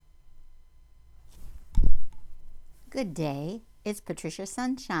Good day, it's Patricia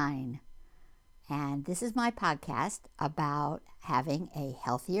Sunshine, and this is my podcast about having a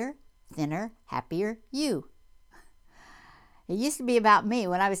healthier, thinner, happier you. It used to be about me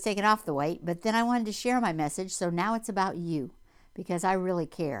when I was taking off the weight, but then I wanted to share my message, so now it's about you because I really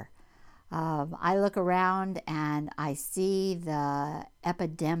care. I look around and I see the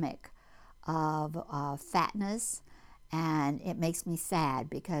epidemic of fatness, and it makes me sad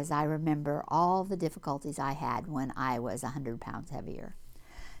because I remember all the difficulties I had when I was 100 pounds heavier.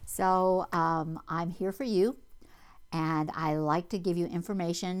 So I'm here for you, and I like to give you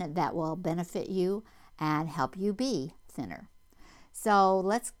information that will benefit you and help you be thinner. So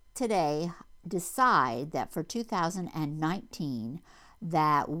let's today decide that for 2019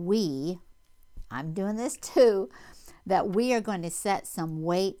 that I'm doing this too, that we are going to set some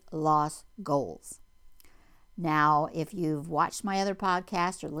weight loss goals. Now, if you've watched my other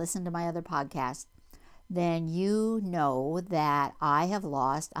podcast or listened to my other podcast, then you know that I have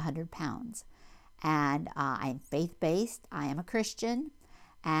lost 100 pounds. And I'm faith-based, I am a Christian,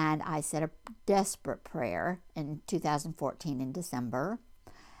 and I said a desperate prayer in 2014 in December.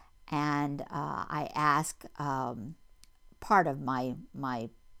 And I asked, part of my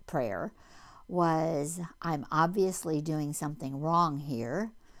prayer was, I'm obviously doing something wrong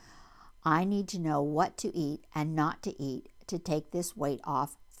here. I need to know what to eat and not to eat to take this weight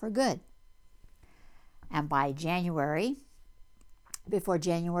off for good. And by January, before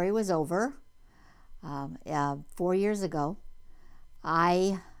January was over, 4 years ago,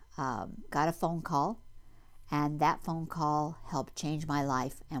 I got a phone call, and that phone call helped change my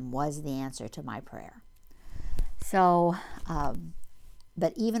life and was the answer to my prayer. So,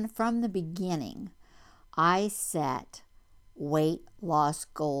 but even from the beginning, I set weight loss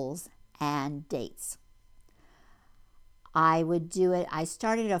goals and dates. I would do it. I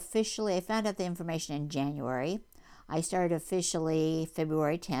started officially, I found out the information in January. I started officially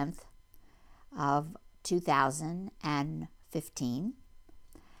February 10th of 2015.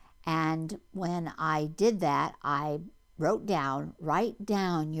 And when I did that, I write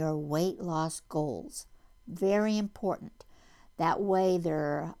down your weight loss goals. Very important. That way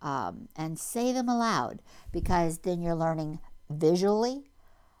and say them aloud, because then you're learning visually,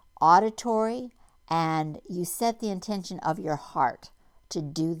 auditory, and you set the intention of your heart to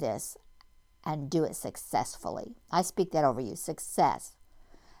do this and do it successfully. I speak that over you, success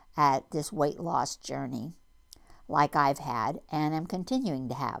at this weight loss journey like I've had and am continuing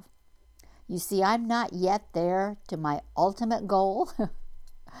to have. You see, I'm not yet there to my ultimate goal,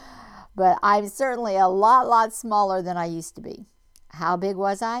 but I'm certainly a lot smaller than I used to be. How big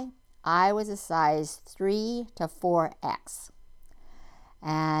was I? I was a size 3 to 4X.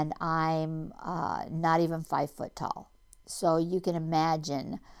 And I'm not even 5 foot tall. So you can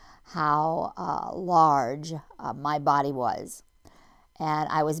imagine how large my body was. And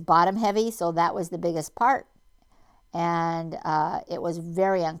I was bottom heavy, so that was the biggest part. And it was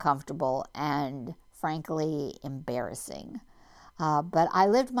very uncomfortable and frankly embarrassing. But I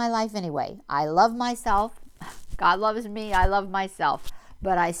lived my life anyway. I love myself. God loves me. I love myself.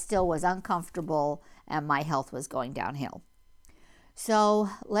 But I still was uncomfortable and my health was going downhill. So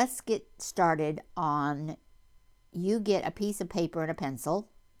let's get started on, you get a piece of paper and a pencil.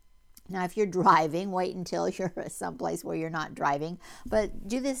 Now, if you're driving, wait until you're someplace where you're not driving, but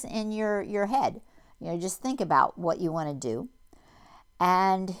do this in your head. Just think about what you want to do.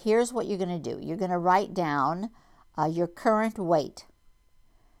 And here's what you're going to do. You're going to write down your current weight.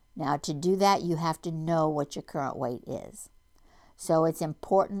 Now, to do that, you have to know what your current weight is. So it's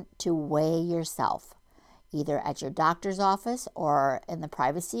important to weigh yourself, either at your doctor's office or in the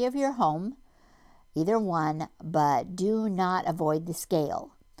privacy of your home, either one, but do not avoid the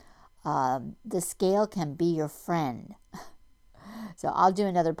scale. The scale can be your friend. So I'll do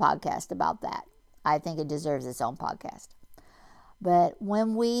another podcast about that. I think it deserves its own podcast. But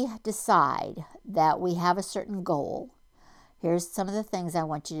when we decide that we have a certain goal, here's some of the things I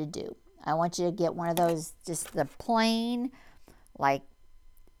want you to do. I want you to get one of those, just the plain,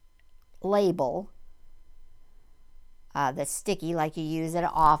 label, that's sticky, like you use at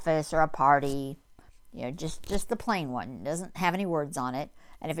an office or a party. Just the plain one. It doesn't have any words on it.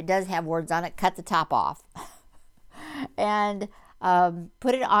 And if it does have words on it, cut the top off. And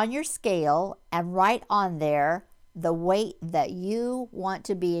put it on your scale and write on there the weight that you want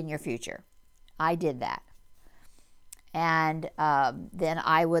to be in your future. I did that. And then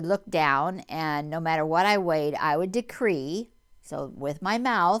I would look down, and no matter what I weighed, I would decree, so with my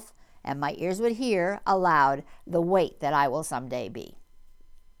mouth, and my ears would hear aloud the weight that I will someday be.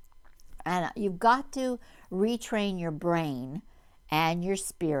 And you've got to retrain your brain and your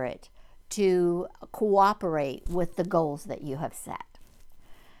spirit to cooperate with the goals that you have set.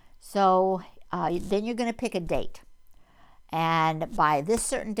 So then you're going to pick a date. And by this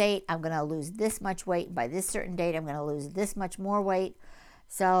certain date, I'm going to lose this much weight. By this certain date, I'm going to lose this much more weight.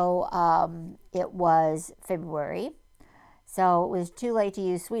 So it was February. So it was too late to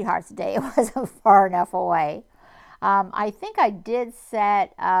use Sweetheart's Day. It wasn't far enough away. I think I did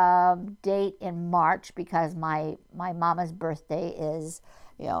set a date in March because my mama's birthday is,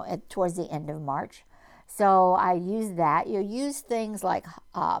 towards the end of March. So I used that. You use things like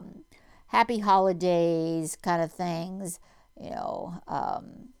happy holidays kind of things,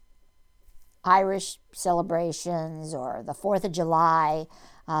 Irish celebrations or the 4th of July.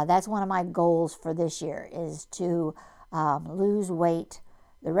 That's one of my goals for this year is to lose weight,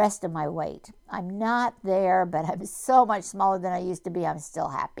 the rest of my weight. I'm not there, but I'm so much smaller than I used to be. I'm still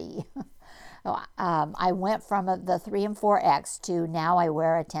happy. I went from the 3 and 4X to now I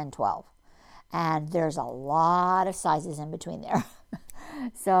wear a 10-12. And there's a lot of sizes in between there.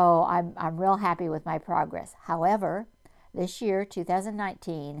 So I'm real happy with my progress. However, this year,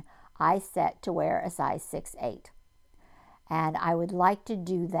 2019, I set to wear a size 6'8". And I would like to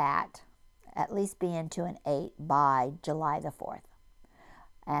do that, at least be into an 8 by July the 4th.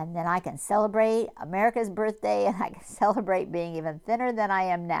 And then I can celebrate America's birthday, and I can celebrate being even thinner than I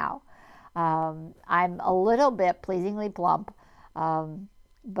am now. I'm a little bit pleasingly plump,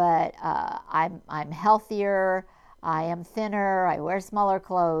 but I'm healthier, I am thinner, I wear smaller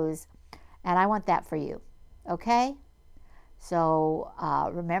clothes, and I want that for you, okay? So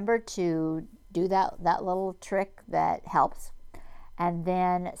remember to do that little trick that helps, and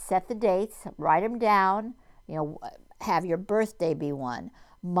then set the dates, write them down, have your birthday be one.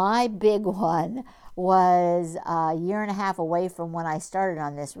 My big one was a year and a half away from when I started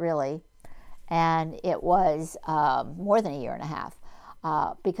on this, really, and it was more than a year and a half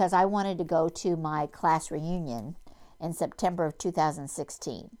because I wanted to go to my class reunion in September of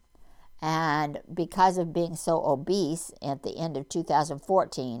 2016. And because of being so obese at the end of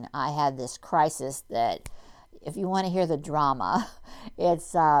 2014, I had this crisis that, if you want to hear the drama,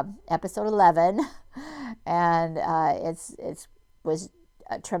 it's episode 11, and it was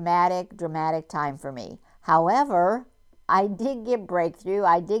a traumatic, dramatic time for me. However, I did get breakthrough,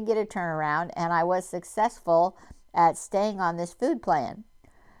 I did get a turnaround, and I was successful at staying on this food plan.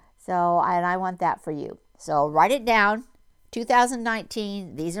 So, and I want that for you. So write it down.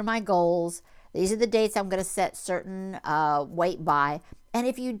 2019, these are my goals. These are the dates I'm going to set certain weight by. And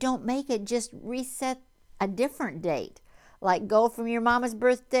if you don't make it, just reset a different date. Like go from your mama's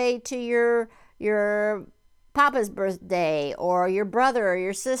birthday to your papa's birthday, or your brother or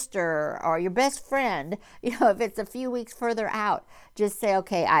your sister or your best friend. If it's a few weeks further out, just say,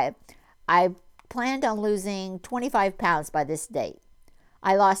 okay, I planned on losing 25 pounds by this date.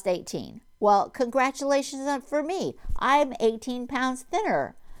 I lost 18. Well, congratulations for me. I'm 18 pounds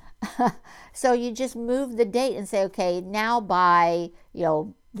thinner. So you just move the date and say, okay, now by,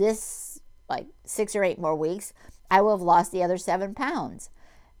 this like 6 or 8 more weeks, I will have lost the other 7 pounds.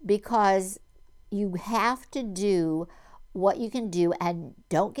 Because you have to do what you can do, and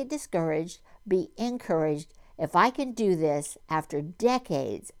don't get discouraged. Be encouraged. If I can do this after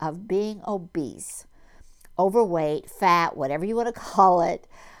decades of being obese, overweight, fat, whatever you want to call it,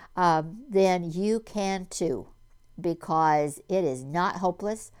 then you can too, because it is not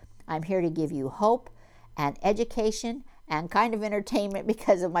hopeless. I'm here to give you hope and education and kind of entertainment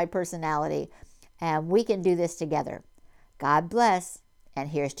because of my personality, and we can do this together. God bless, and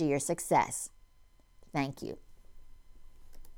here's to your success. Thank you.